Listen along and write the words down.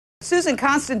Susan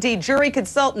Constantine, jury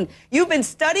consultant. You've been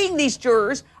studying these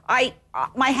jurors.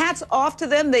 My hat's off to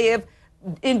them. They have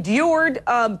endured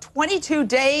 22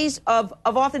 days of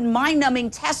often mind-numbing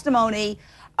testimony.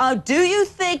 Do you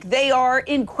think they are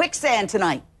in quicksand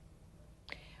tonight?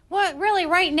 Well, really,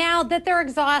 right now that they're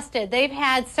exhausted. They've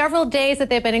had several days that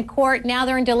they've been in court. Now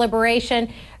they're in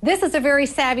deliberation. This is a very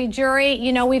savvy jury.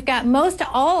 You know, we've got most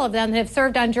all of them that have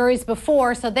served on juries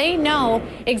before, so they know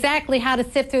exactly how to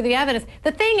sift through the evidence.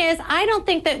 The thing is, I don't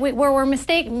think that where we're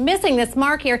missing this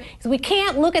mark here is we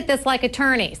can't look at this like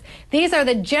attorneys. These are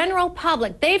the general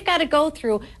public. They've got to go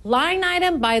through line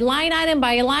item by line item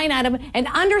by line item and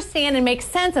understand and make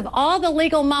sense of all the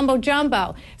legal mumbo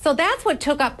jumbo. So that's what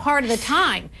took up part of the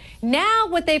time. Now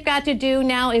what they've got to do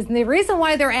now is, the reason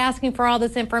why they're asking for all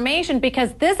this information,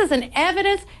 because this is an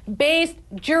evidence-based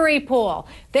jury pool.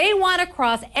 They want to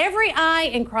cross every I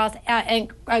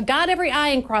and dot every I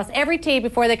and cross every T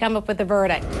before they come up with the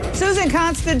verdict. Susan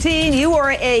Constantine, you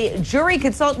are a jury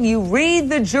consultant. You read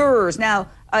the jurors. Now,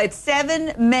 it's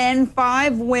 7 men,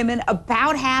 5 women,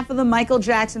 about half of them Michael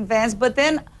Jackson fans, but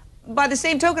then by the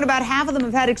same token, about half of them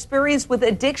have had experience with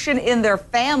addiction in their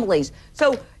families.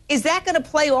 So is that going to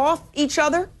play off each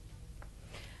other?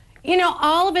 You know,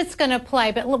 all of it's going to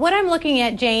play. But what I'm looking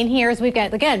at, Jane, here is we've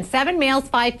got, again, 7 males,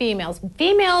 5 females.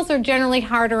 Females are generally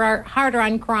harder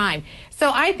on crime.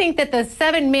 So I think that the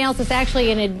 7 males is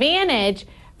actually an advantage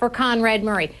for Conrad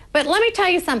Murray. But let me tell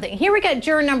you something. Here we got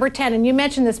juror number 10, and you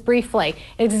mentioned this briefly.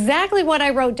 Exactly what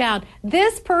I wrote down.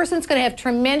 This person's going to have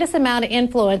tremendous amount of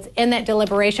influence in that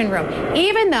deliberation room.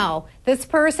 Even though this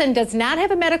person does not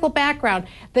have a medical background,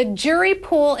 the jury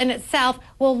pool in itself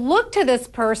will look to this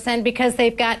person because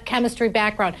they've got chemistry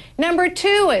background. Number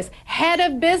 2 is head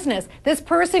of business. This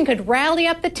person could rally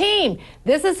up the team.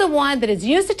 This is the one that is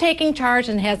used to taking charge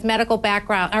and has medical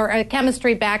background or a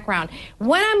chemistry background.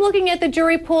 When I'm looking at the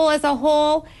jury pool as a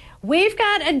whole, we've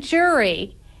got a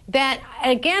jury that,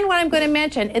 again, what I'm going to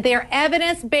mention, they're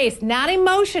evidence-based, not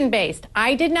emotion-based.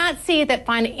 I did not see that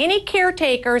find any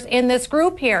caretakers in this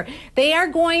group here. They are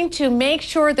going to make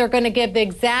sure they're going to give the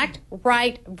exact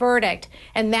right verdict.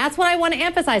 And that's what I want to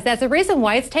emphasize. That's the reason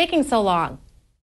why it's taking so long.